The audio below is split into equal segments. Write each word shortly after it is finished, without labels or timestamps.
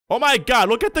Oh my god,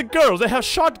 look at the girls. They have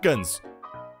shotguns.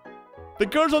 The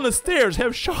girls on the stairs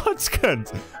have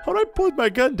shotguns. How do I put my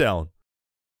gun down?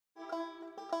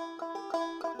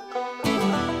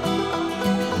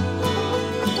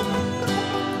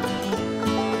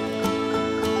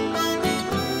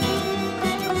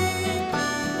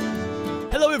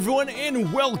 Hello everyone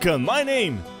and welcome. My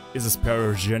name is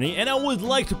TheSparrowsJourney and I would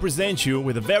like to present you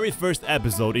with the very first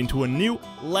episode into a new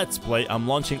Let's Play I'm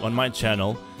launching on my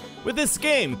channel with this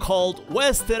game called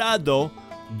Westerado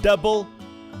Double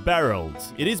Barreled.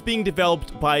 It is being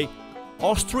developed by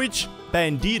Ostrich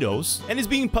Bandidos and is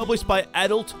being published by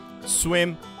Adult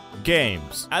Swim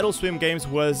Games. Adult Swim Games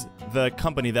was the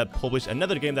company that published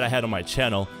another game that I had on my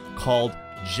channel called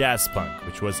Jazzpunk,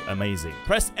 which was amazing.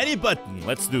 Press any button,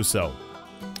 let's do so.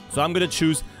 So I'm gonna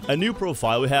choose a new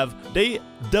profile. We have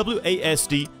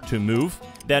WASD to move,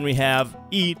 then we have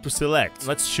E to select.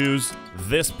 Let's choose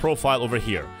this profile over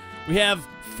here. We have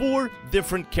 4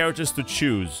 different characters to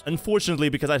choose. Unfortunately,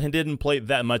 because I didn't play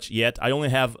that much yet, I only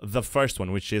have the first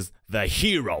one, which is the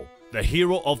hero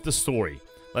of the story.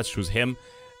 Let's choose him.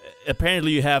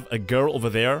 Apparently you have a girl over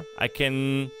there. I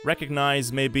can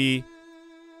recognize maybe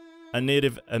a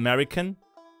Native American.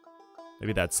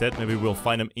 Maybe that's it. Maybe we'll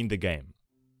find him in the game.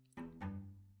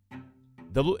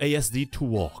 WASD to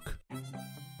walk.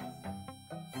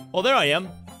 Oh, there I am.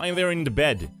 I am there in the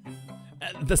bed.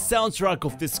 The soundtrack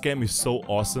of this game is so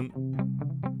awesome.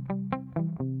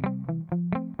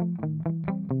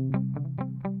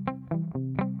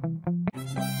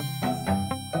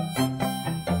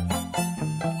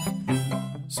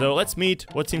 So let's meet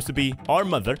what seems to be our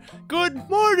mother. Good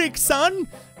morning, son.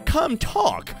 Come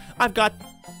talk. I've got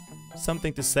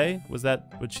something to say. Was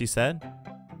that what she said?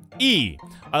 E.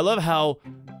 I love how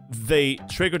they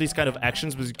trigger these kind of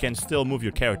actions, but you can still move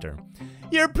your character.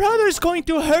 Your brother's going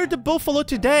to herd the buffalo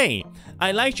today.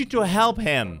 I'd like you to help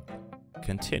him.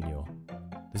 Continue.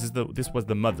 This was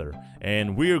the mother,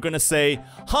 and we're gonna say,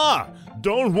 "Ha!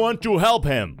 Don't want to help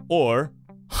him," or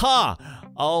 "Ha!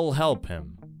 I'll help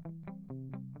him."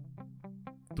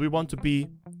 Do we want to be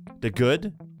the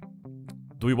good?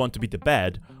 Do we want to be the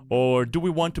bad? Or do we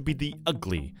want to be the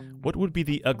ugly? What would be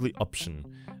the ugly option?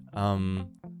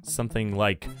 Something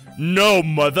like, "No,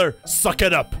 mother, suck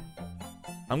it up."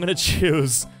 I'm gonna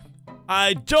choose,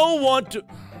 I don't want to...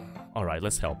 Alright,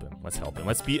 let's help him. Let's help him.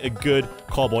 Let's be a good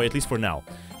cowboy, at least for now.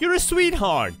 You're a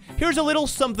sweetheart. Here's a little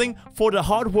something for the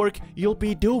hard work you'll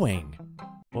be doing.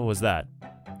 What was that?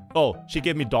 Oh, she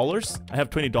gave me dollars. I have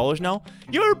 $20 now.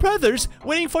 Your brother's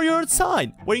waiting for you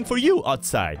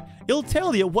outside. He'll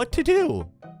tell you what to do.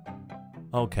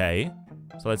 Okay.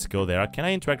 So let's go there. Can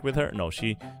I interact with her? No,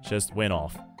 she just went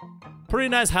off. Pretty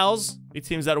nice house. It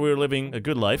seems that we're living a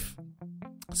good life.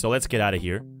 So let's get out of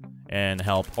here and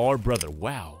help our brother.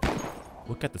 Wow.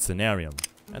 Look at the scenario.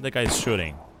 And the guy is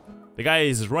shooting. The guy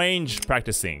is range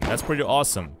practicing. That's pretty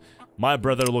awesome. My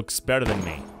brother looks better than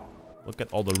me. Look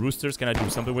at all the roosters. Can I do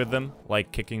something with them?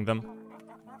 Like kicking them?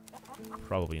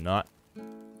 Probably not.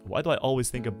 Why do I always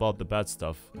think about the bad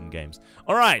stuff in games?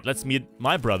 Alright, let's meet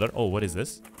my brother. Oh, what is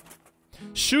this?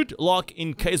 Shoot lock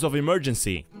in case of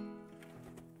emergency.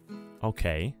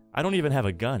 Okay. I don't even have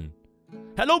a gun.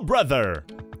 Hello, brother.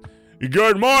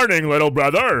 Good morning, little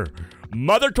brother.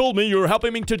 Mother told me you're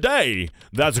helping me today.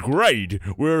 That's great.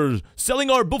 We're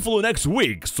selling our buffalo next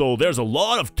week, so there's a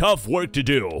lot of tough work to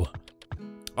do.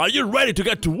 Are you ready to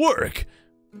get to work?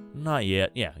 Not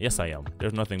yet. Yeah, yes I am.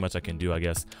 There's nothing much I can do, I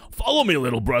guess. Follow me,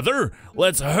 little brother.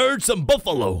 Let's herd some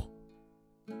buffalo.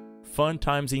 Fun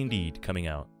times indeed coming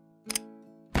out.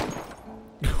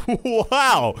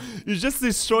 Wow! You just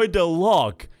destroyed the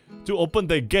lock to open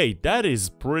the gate. That is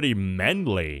pretty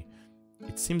manly.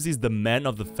 It seems he's the man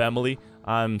of the family.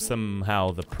 I'm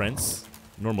somehow the prince.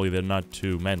 Normally they're not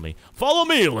too manly. Follow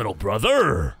me, little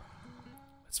brother!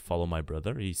 Let's follow my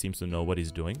brother. He seems to know what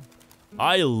he's doing.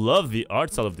 I love the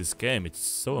art style of this game. It's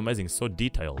so amazing, so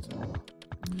detailed.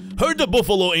 Herd the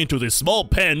buffalo into this small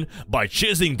pen by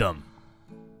chasing them.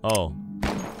 Oh.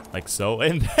 Like so,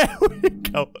 and there we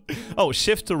go. Oh,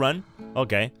 shift to run.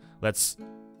 Okay, let's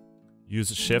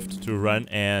use shift to run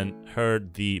and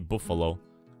herd the buffalo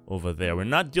over there. We're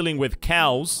not dealing with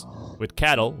cows, with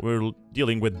cattle. We're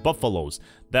dealing with buffaloes.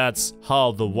 That's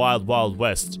how the Wild Wild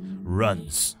West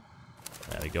runs.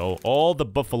 There we go. All the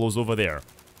buffaloes over there.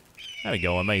 There we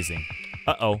go. Amazing.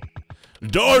 Uh-oh.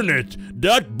 Darn it!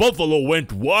 That buffalo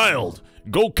went wild.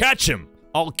 Go catch him.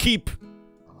 I'll keep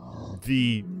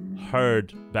the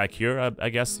herd back here, I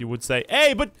guess you would say.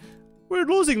 Hey, but we're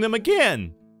losing them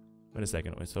again. Wait a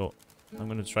second. Wait, so I'm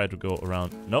gonna try to go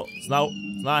around. No, it's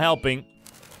not helping.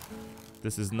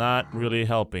 This is not really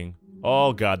helping.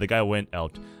 Oh god, the guy went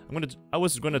out. I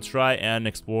was gonna try and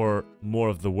explore more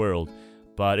of the world,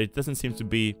 but it doesn't seem to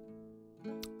be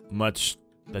much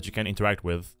that you can interact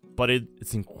with. But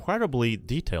it's incredibly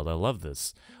detailed. I love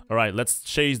this. Alright, let's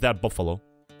chase that buffalo.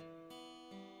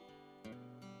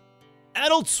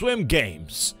 Adult Swim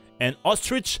Games and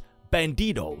Ostrich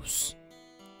Bandidos.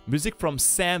 Music from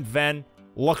Sam Van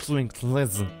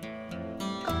Loxlingslesen.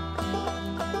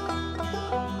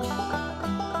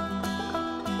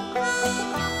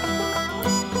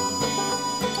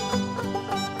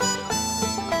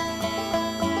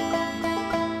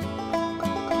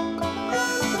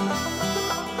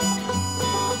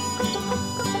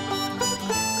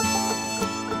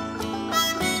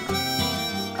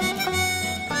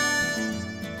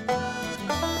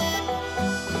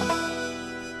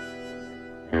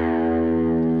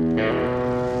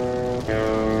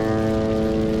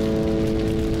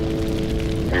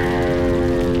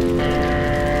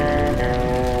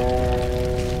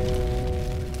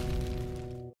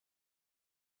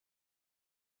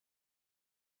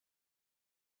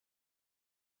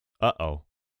 Uh-oh.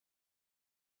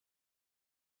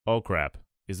 Oh crap.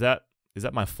 Is that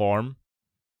my farm?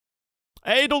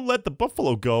 Hey, don't let the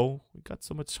buffalo go. We got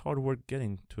so much hard work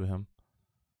getting to him.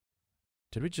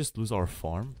 Did we just lose our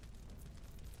farm?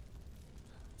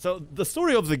 So, the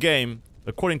story of the game,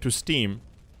 according to Steam,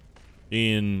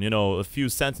 in, you know, a few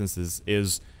sentences,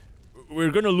 is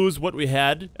we're gonna lose what we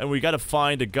had, and we gotta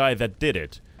find a guy that did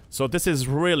it. So this is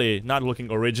really not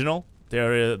looking original.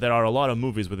 There are a lot of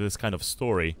movies with this kind of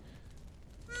story.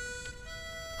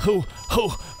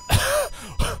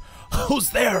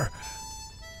 Who's there?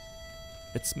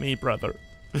 It's me, brother.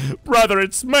 Brother,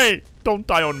 it's me! Don't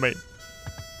die on me.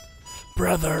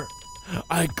 Brother,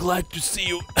 I'm glad to see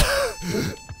you.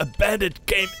 A bandit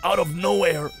came out of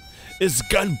nowhere. His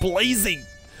gun blazing.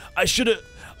 I should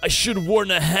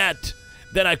worn a hat.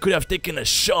 Then I could have taken a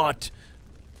shot.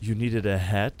 You needed a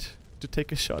hat to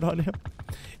take a shot on him?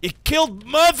 He killed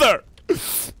Mother!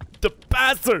 The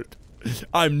bastard!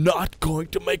 I'm not going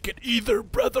to make it either,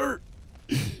 brother.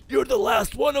 You're the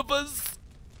last one of us.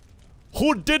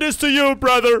 Who did this to you,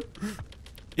 brother?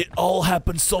 It all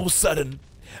happened so sudden.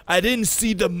 I didn't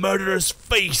see the murderer's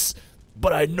face,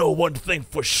 but I know one thing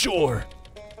for sure.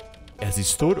 As he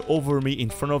stood over me in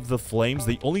front of the flames,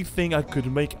 the only thing I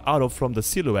could make out of from the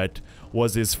silhouette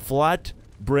was his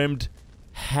flat-brimmed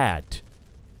hat.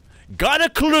 Got a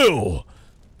clue!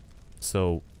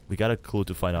 So, we got a clue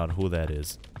to find out who that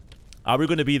is. Are we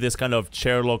gonna be this kind of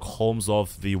Sherlock Holmes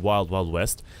of the Wild Wild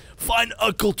West? Find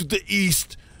Uncle to the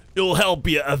east. It'll help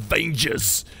you avenge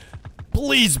us.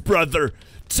 Please, brother,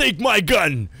 take my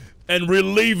gun and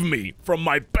relieve me from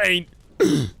my pain.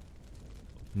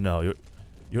 No,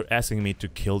 you're asking me to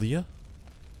kill you?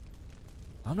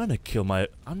 I'm not gonna kill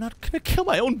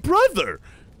my own brother.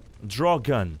 Draw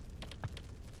gun.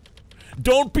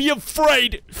 Don't be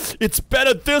afraid. It's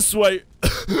better this way.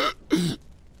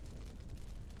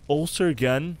 Ulcer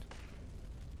gun.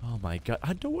 Oh my god,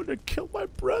 I don't want to kill my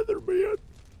brother, man.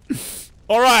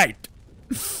 Alright.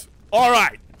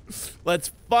 Alright.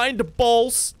 Let's find the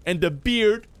balls and the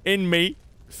beard in me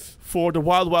for the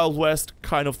Wild Wild West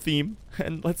kind of theme.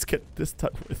 And let's get this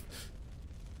done with.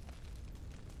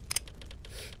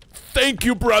 Thank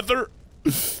you, brother.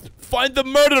 Find the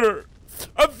murderer.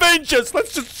 Avenge us.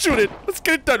 Let's just shoot it. Let's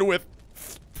get it done with.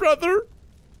 Brother.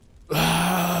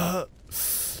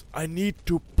 I need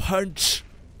to punch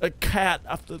a cat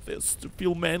after this to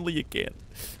feel manly again.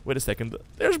 Wait a second.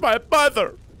 There's my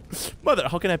mother. Mother,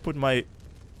 how can I put my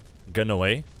gun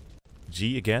away?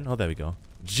 G again? Oh, there we go.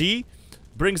 G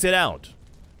brings it out.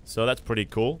 So that's pretty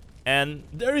cool. And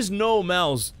there is no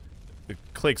mouse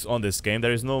clicks on this game.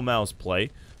 There is no mouse play.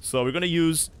 So we're gonna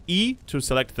use E to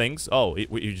select things. Oh,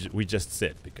 we just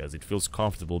sit because it feels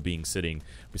comfortable being sitting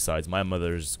besides my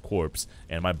mother's corpse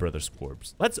and my brother's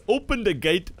corpse. Let's open the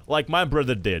gate like my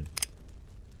brother did.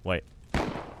 Wait.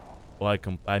 Well,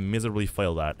 I miserably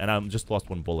failed that, and I just lost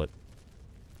one bullet.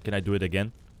 Can I do it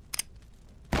again?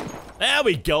 There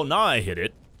we go. Now I hit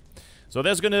it. So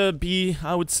there's gonna be,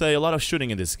 I would say, a lot of shooting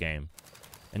in this game,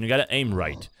 and you gotta aim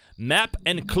right. Map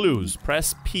and clues.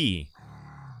 Press P.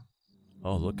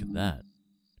 Oh, look at that.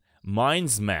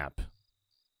 Mines map.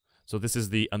 So this is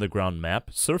the underground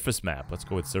map. Surface map. Let's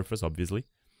go with surface, obviously.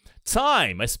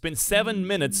 Time! I spent 7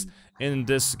 minutes in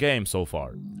this game so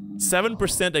far.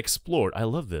 7% explored. I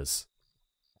love this.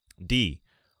 D.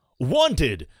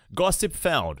 Wanted! Gossip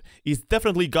found. He's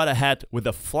definitely got a hat with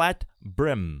a flat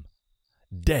brim.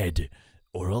 Dead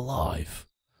or alive.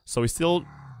 So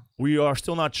we are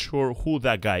still not sure who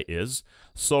that guy is.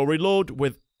 So reload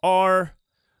with R.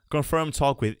 Confirm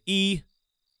talk with E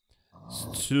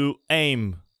to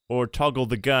aim or toggle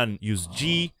the gun, use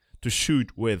G to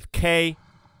shoot with K.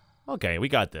 Okay, we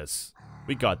got this.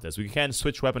 We got this. We can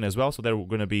switch weapon as well, so there are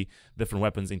going to be different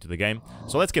weapons into the game.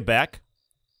 So let's get back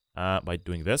by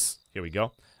doing this. Here we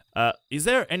go. Is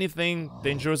there anything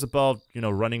dangerous about, you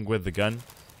know, running with the gun?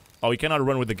 Oh, we cannot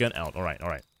run with the gun out. Alright,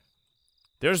 alright.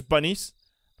 There's bunnies,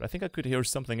 but I think I could hear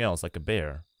something else, like a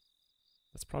bear.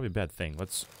 That's probably a bad thing.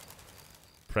 Let's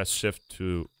press shift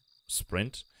to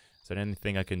sprint. Is there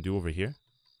anything I can do over here?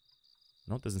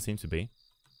 No, it doesn't seem to be.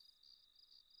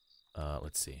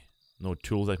 Let's see. No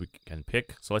tools that we can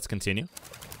pick, so let's continue.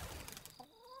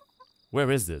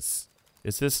 Where is this?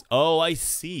 Is this... Oh, I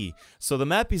see. So the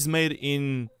map is made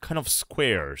in kind of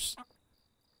squares.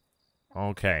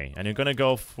 Okay, and you're gonna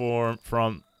go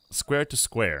from square to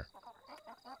square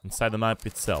inside the map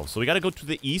itself. So we gotta go to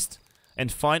the east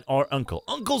and find our uncle.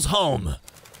 Uncle's home!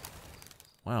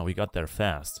 Wow, we got there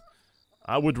fast.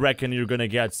 I would reckon you're gonna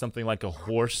get something like a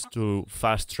horse to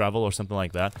fast travel or something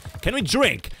like that. Can we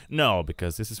drink? No,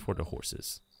 because this is for the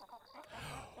horses.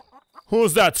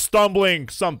 Who's that stumbling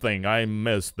something? I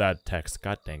missed that text.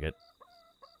 God dang it.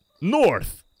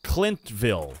 North!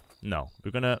 Clintville. No,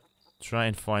 we're gonna try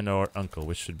and find our uncle,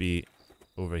 which should be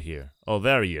over here. Oh,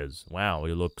 there he is. Wow,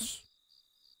 he looks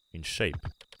in shape.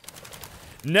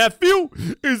 Nephew,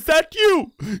 is that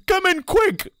you? Come in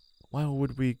quick! Why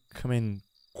would we come in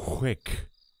quick?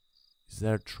 Is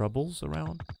there troubles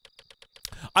around?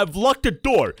 I've locked the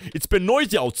door. It's been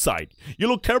noisy outside. You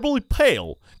look terribly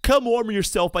pale. Come warm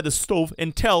yourself by the stove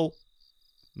and tell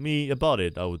me about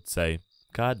it, I would say.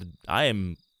 God,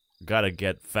 gotta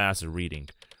get faster reading.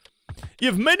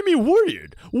 You've made me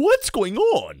worried. What's going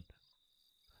on?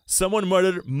 Someone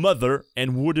murdered mother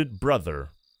and wounded brother.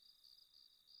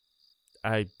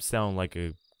 I sound like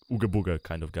a ooga booga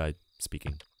kind of guy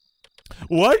speaking.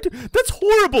 What? That's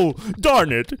horrible!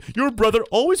 Darn it! Your brother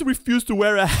always refused to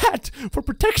wear a hat for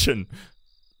protection.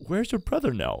 Where's your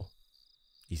brother now?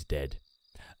 He's dead.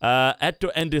 Had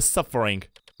to end his suffering.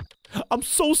 I'm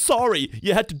so sorry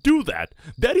you had to do that.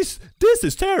 This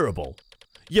is terrible.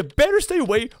 You better stay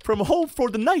away from home for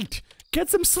the night. Get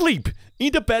some sleep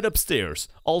in the bed upstairs.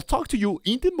 I'll talk to you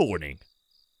in the morning.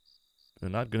 You're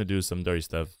not gonna do some dirty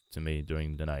stuff to me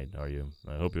during the night, are you?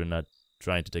 I hope you're not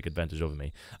trying to take advantage of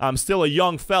me. I'm still a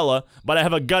young fella, but I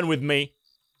have a gun with me.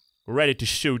 Ready to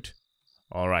shoot.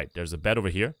 Alright, there's a bed over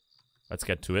here. Let's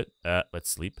get to it.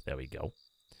 Let's sleep. There we go.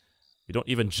 We don't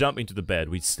even jump into the bed.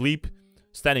 We sleep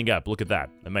standing up. Look at that.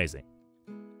 Amazing.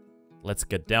 Let's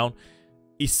get down.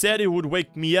 He said he would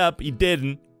wake me up. He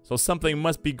didn't. So something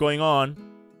must be going on.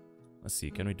 Let's see.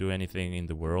 Can we do anything in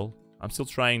the world? I'm still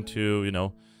trying to, you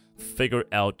know, figure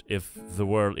out if the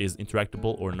world is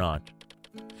interactable or not.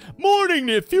 Morning,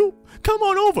 nephew! Come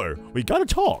on over! We gotta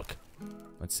talk!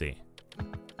 Let's see.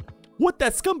 What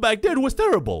that scumbag did was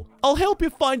terrible! I'll help you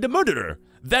find the murderer!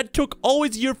 That took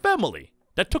always your family!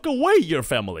 That took away your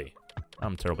family!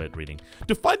 I'm terrible at reading.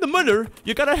 To find the murderer,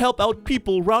 you gotta help out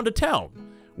people around the town.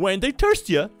 When they thirst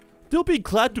you, they'll be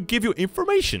glad to give you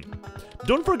information.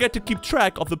 Don't forget to keep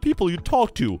track of the people you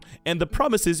talk to and the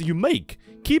promises you make.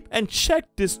 Keep and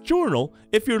check this journal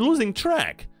if you're losing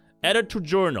track. Add it to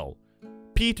journal.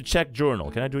 P to check journal.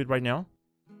 Can I do it right now?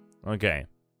 Okay.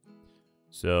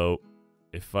 So,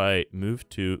 if I move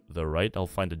to the right, I'll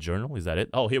find the journal. Is that it?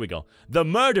 Oh, here we go. The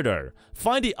murderer.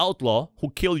 Find the outlaw who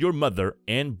killed your mother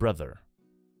and brother.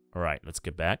 Alright, let's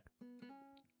get back.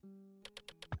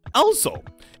 Also,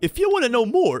 if you want to know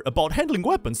more about handling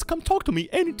weapons, come talk to me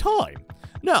anytime.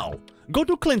 Now, go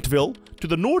to Clintville, to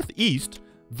the northeast.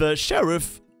 The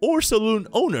sheriff or saloon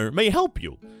owner may help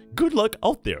you. Good luck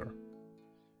out there.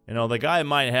 You know, the guy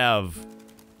might have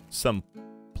some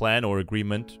plan or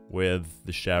agreement with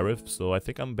the sheriff, so I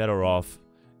think I'm better off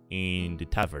in the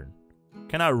tavern.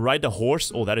 Can I ride the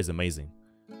horse? Oh, that is amazing.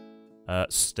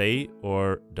 Stay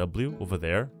or W over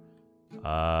there.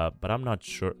 But I'm not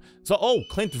sure. So, oh,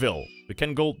 Clintville. We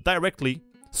can go directly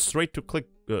straight to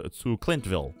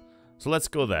Clintville. So let's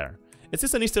go there. Is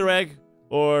this an Easter egg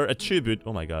or a tribute?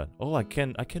 Oh my god. Oh, I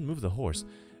can move the horse.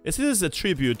 Is this a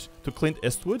tribute to Clint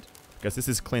Eastwood? Because this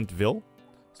is Clintville.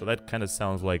 So that kind of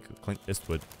sounds like Clint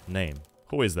Eastwood name.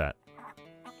 Who is that?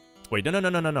 Wait,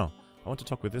 no. I want to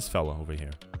talk with this fella over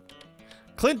here.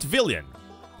 Clintvillian.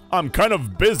 I'm kind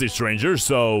of busy, stranger,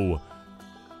 so...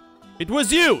 It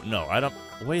was you! No, I don't...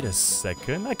 Wait a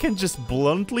second. I can just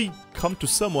bluntly come to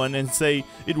someone and say,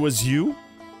 it was you?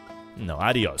 No,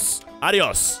 adios.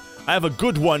 Adios! I have a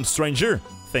good one, stranger.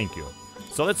 Thank you.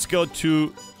 So let's go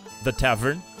to the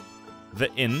tavern.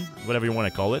 The inn, whatever you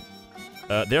want to call it.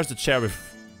 There's the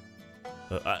sheriff.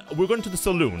 We're going to the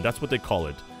saloon. That's what they call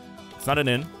it. It's not an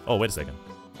inn. Oh, wait a second.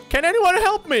 Can anyone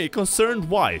help me? Concerned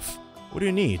wife. What do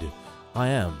you need? I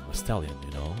am a stallion,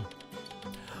 you know.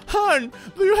 Hun,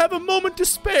 do you have a moment to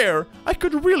spare? I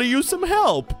could really use some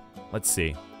help. Let's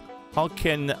see. How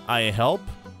can I help?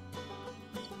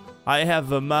 I have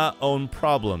my own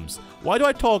problems. Why do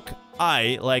I talk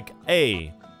I like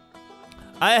A?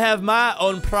 I have my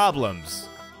own problems.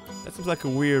 That seems like a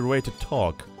weird way to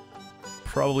talk.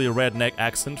 Probably a redneck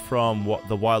accent from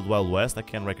the Wild Wild West. I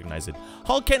can't recognize it.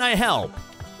 How can I help?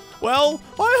 Well,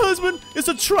 my husband is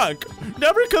a drunk,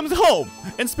 never comes home,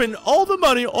 and spends all the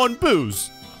money on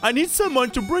booze. I need someone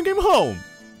to bring him home.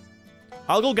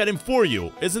 I'll go get him for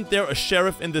you. Isn't there a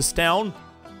sheriff in this town?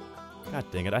 God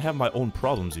dang it, I have my own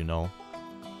problems, you know.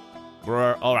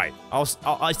 Alright,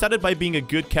 I started by being a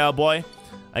good cowboy.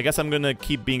 I guess I'm gonna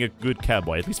keep being a good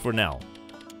cowboy, at least for now.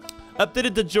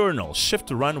 Updated the journal. Shift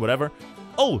to run, whatever.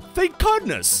 Oh, thank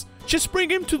goodness! Just bring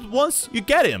him to once you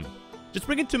get him. Just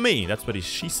bring it to me. That's what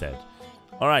she said.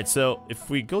 Alright, so if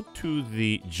we go to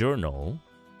the journal,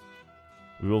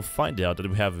 we will find out that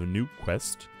we have a new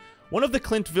quest. One of the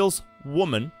Clintville's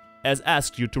women has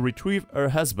asked you to retrieve her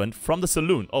husband from the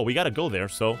saloon. Oh, we gotta go there,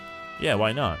 so yeah,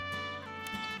 why not?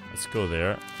 Let's go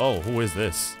there. Oh, who is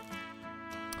this?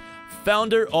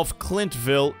 Founder of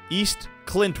Clintville, East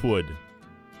Clintwood.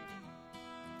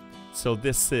 So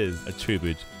this is a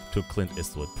tribute to Clint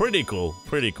Eastwood. Pretty cool,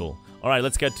 pretty cool. Alright,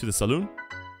 let's get to the saloon.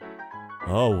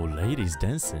 Oh, ladies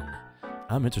dancing.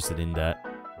 I'm interested in that.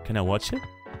 Can I watch it?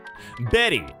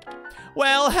 Betty.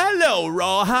 Well, hello,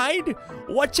 Rawhide.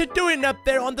 What you doing up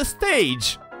there on the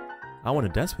stage? I want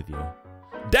to dance with you.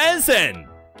 Dancing!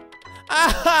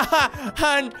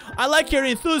 Hun, I like your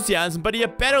enthusiasm, but you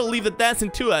better leave the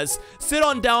dancing to us. Sit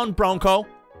on down, Bronco.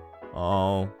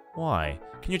 Oh, why?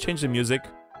 Can you change the music?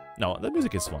 No, the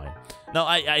music is fine. No,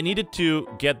 I needed to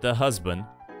get the husband,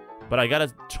 but I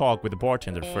gotta talk with the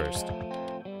bartender first.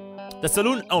 The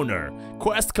saloon owner.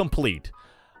 Quest complete.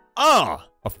 Ah,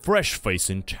 a fresh face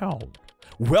in town.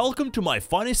 Welcome to my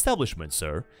fine establishment,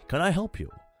 sir. Can I help you?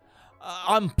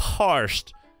 I'm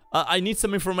parched. I need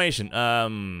some information.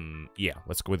 Yeah,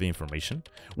 let's go with the information.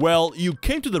 Well, you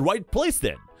came to the right place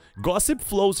then. Gossip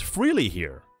flows freely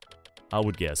here, I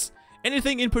would guess.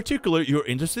 Anything in particular you're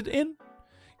interested in?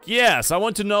 Yes, I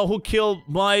want to know who killed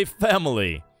my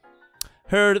family.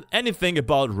 Heard anything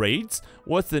about raids?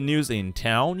 What's the news in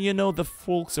town? You know the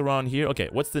folks around here. Okay,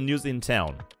 what's the news in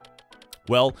town?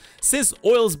 Well, since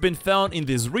oil's been found in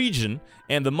this region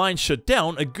and the mine shut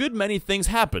down, a good many things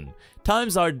happen.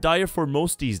 Times are dire for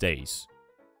most these days.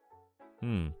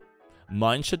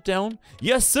 Mine shut down?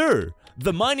 Yes, sir.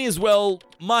 The mine is, well,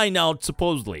 mined out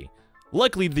supposedly.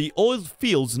 Luckily, the oil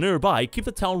fields nearby keep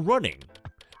the town running.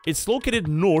 It's located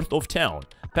north of town,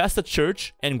 past the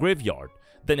church and graveyard.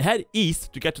 Then head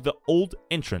east to get to the old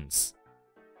entrance.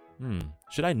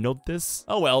 Should I note this?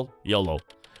 Oh well, YOLO.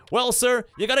 Well, sir,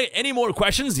 you got any more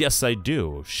questions? Yes, I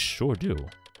do. Sure do.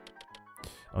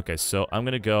 Okay, so I'm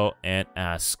gonna go and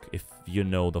ask if you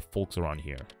know the folks around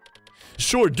here.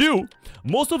 Sure do.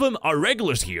 Most of them are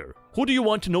regulars here. Who do you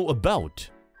want to know about?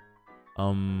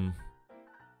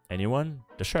 Anyone?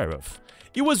 The sheriff.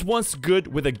 He was once good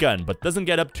with a gun, but doesn't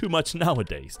get up too much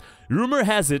nowadays. Rumor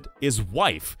has it his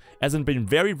wife hasn't been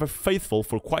very faithful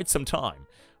for quite some time.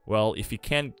 Well, if he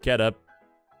can't get up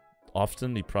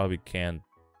often, he probably can't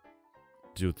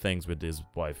do things with his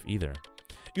wife either.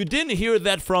 You didn't hear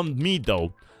that from me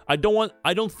though. I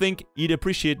don't think he'd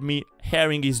appreciate me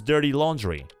airing his dirty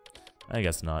laundry. I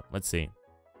guess not. Let's see.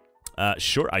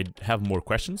 Sure, I have more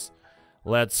questions.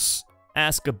 Let's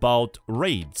ask about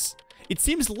raids. It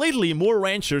seems lately more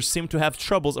ranchers seem to have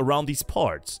troubles around these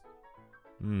parts.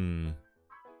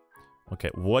 Okay,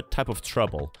 what type of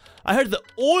trouble? I heard the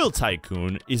oil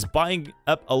tycoon is buying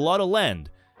up a lot of land.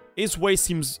 His way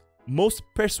seems most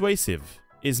persuasive.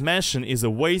 His mansion is a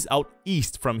ways out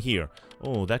east from here.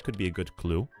 Oh, that could be a good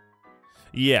clue.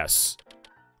 Yes.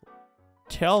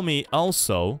 Tell me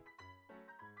also,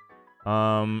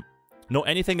 know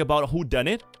anything about who done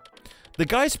it? The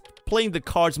guys playing the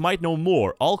cards might know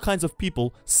more. All kinds of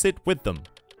people sit with them.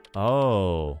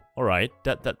 Oh, alright.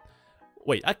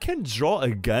 Wait, I can draw a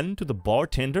gun to the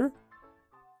bartender?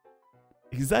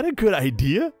 Is that a good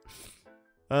idea?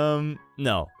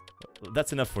 No.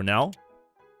 That's enough for now.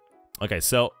 Okay,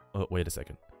 so... wait a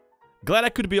second. Glad I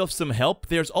could be of some help.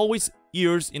 There's always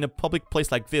ears in a public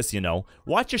place like this, you know.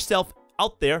 Watch yourself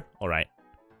out there. Alright.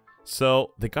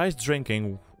 So, the guys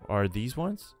drinking are these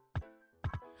ones?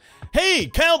 Hey,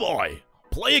 cowboy!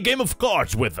 Play a game of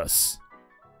cards with us.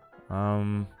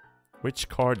 Which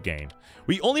card game?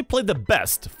 We only play the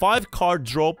best 5-card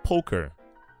draw poker.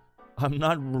 I'm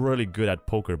not really good at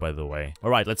poker, by the way.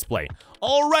 Alright, let's play.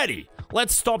 Alrighty!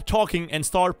 Let's stop talking and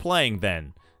start playing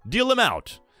then. Deal them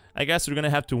out. I guess we're gonna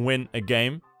have to win a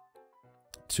game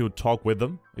to talk with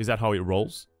them. Is that how it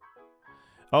rolls?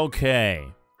 Okay.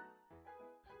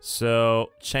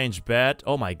 So, change bet.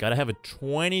 Oh my god, I have a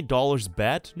 $20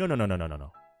 bet?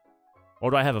 No. Or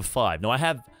do I have a 5? No, I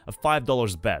have a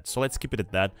 $5 bet. So let's keep it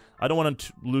at that. I don't want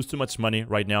to lose too much money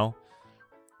right now.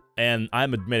 And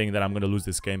I'm admitting that I'm going to lose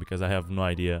this game because I have no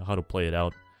idea how to play it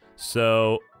out.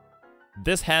 So,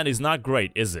 this hand is not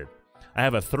great, is it? I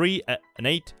have a 3, an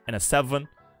 8, and a 7.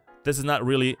 This is not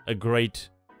really a great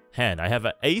hand. I have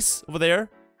an ace over there.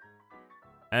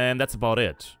 And that's about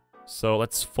it. So,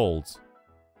 let's fold.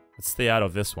 Let's stay out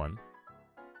of this one.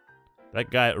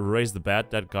 That guy raised the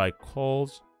bet. That guy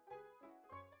calls.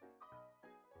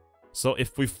 So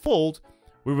if we fold,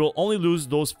 we will only lose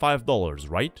those $5,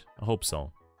 right? I hope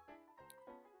so.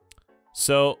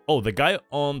 So, oh, the guy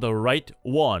on the right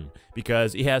won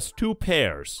because he has 2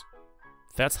 pairs.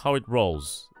 That's how it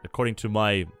rolls, according to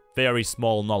my very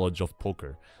small knowledge of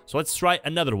poker. So let's try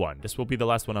another one. This will be the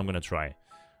last one I'm gonna try.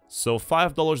 So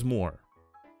 $5 more.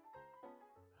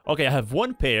 Okay, I have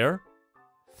 1 pair.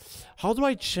 How do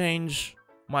I change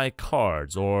my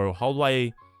cards? Or how do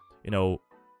I, you know,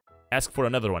 ask for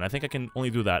another one? I think I can only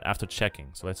do that after checking.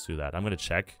 So let's do that. I'm gonna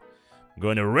check. I'm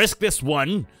going to risk this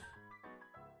one.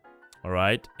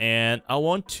 Alright, and I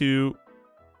want to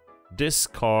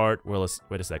discard... Well, let's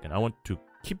wait a second. I want to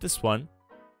keep this one.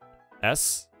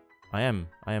 S. I am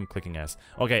clicking S.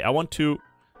 Okay, I want to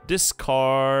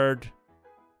discard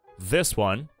this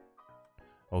one.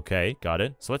 Okay, got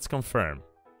it. So let's confirm.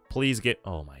 Please get...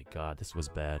 Oh my god, this was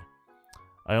bad.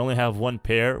 I only have 1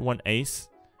 pair, 1 ace,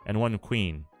 and 1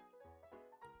 queen.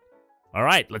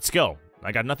 Alright, let's go.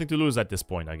 I got nothing to lose at this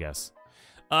point, I guess.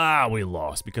 Ah, we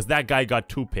lost because that guy got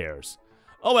 2 pairs.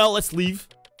 Oh well, let's leave.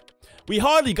 We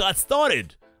hardly got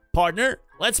started. Partner,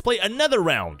 let's play another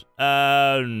round.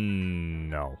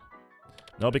 No.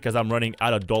 No, because I'm running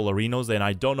out of dollarinos and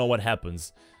I don't know what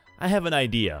happens. I have an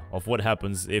idea of what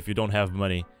happens if you don't have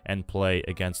money and play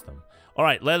against them.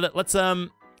 Alright, let's,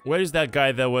 where is that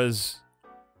guy that was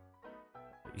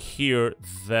here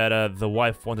that the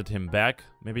wife wanted him back?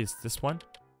 Maybe it's this one?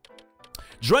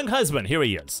 Drunk husband, here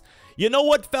he is. You know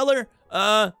what, feller?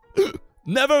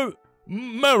 Never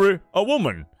marry a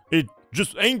woman. It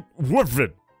just ain't worth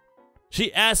it.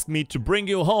 She asked me to bring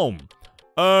you home.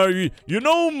 You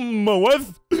know, my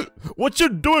wife? What you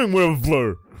doing with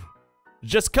her?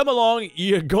 Just come along,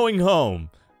 you're going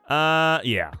home.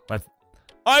 Yeah.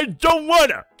 I don't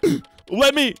wanna.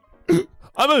 Let me.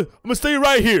 I'm gonna stay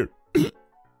right here.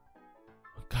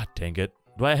 God dang it.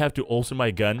 Do I have to holster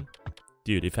my gun?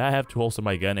 Dude, if I have to holster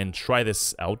my gun and try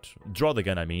this out, draw the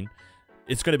gun, I mean,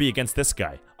 it's gonna be against this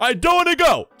guy. I don't wanna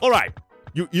go. All right.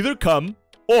 You either come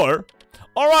or...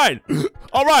 All right.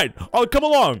 All right. I'll come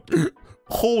along.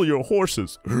 Hold your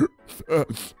horses.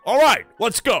 All right.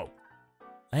 Let's go.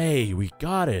 Hey, we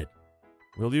got it.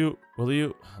 Will you...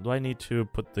 Do I need to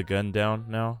put the gun down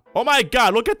now? Oh my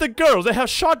god, look at the girls. They have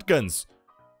shotguns.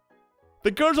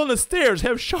 The girls on the stairs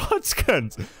have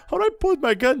shotguns. How do I put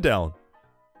my gun down?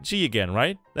 G again,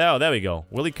 right? Oh, there we go.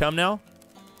 Will he come now?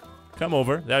 Come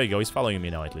over. There we go. He's following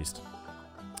me now, at least.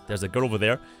 There's a girl over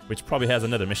there, which probably has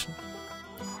another mission.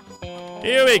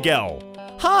 Here we go.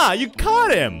 Ha! You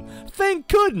caught him! Thank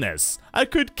goodness! I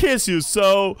could kiss you,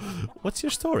 so... What's your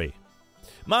story?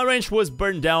 My ranch was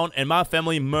burned down and my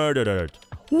family murdered.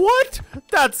 What?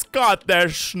 That's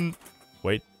goddamn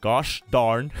Wait, gosh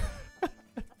darn.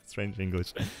 Strange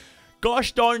English.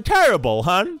 Gosh darn terrible,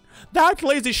 hun. That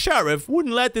lazy sheriff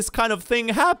wouldn't let this kind of thing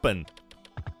happen.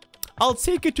 I'll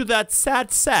take you to that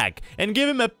sad sack and give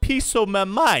him a piece of my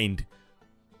mind.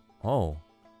 Oh.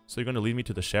 So you're gonna lead me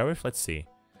to the sheriff? Let's see.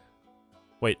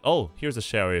 Wait, oh, here's the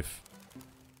sheriff.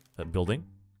 That building.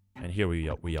 And here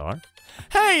we are.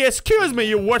 Hey, excuse me,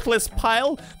 you worthless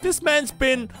pile. This man's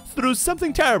been through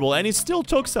something terrible and he still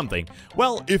took something.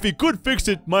 Well, if he could fix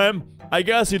it, ma'am, I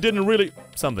guess he didn't really...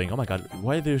 Something. Oh my god,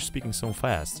 why are they speaking so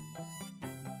fast?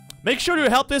 Make sure you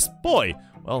help this boy.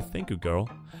 Well, thank you, girl.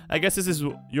 I guess this is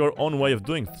your own way of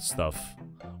doing stuff.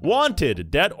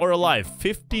 Wanted, dead or alive,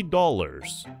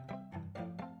 $50.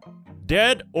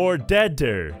 Dead or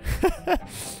deader.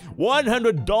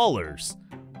 $100.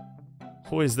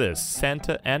 Who is this?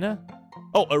 Santa Ana?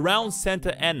 Oh, around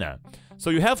Santa Ana. So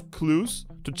you have clues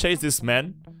to chase this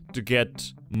man to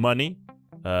get money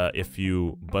if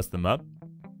you bust them up,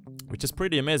 which is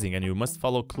pretty amazing, and you must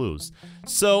follow clues.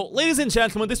 So, ladies and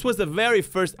gentlemen, this was the very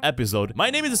first episode. My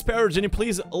name is TheSparrowsJourney.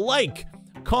 Please like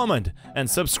comment, and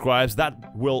subscribe.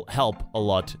 That will help a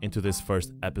lot into this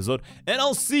first episode. And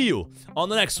I'll see you on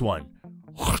the next one.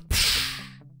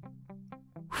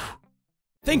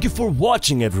 Thank you for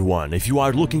watching, everyone. If you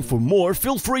are looking for more,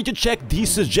 feel free to check these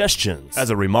suggestions. As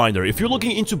a reminder, if you're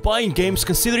looking into buying games,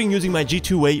 considering using my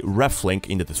G2A ref link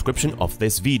in the description of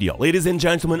this video. Ladies and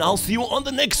gentlemen, I'll see you on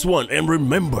the next one, and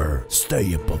remember,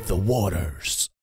 stay above the waters.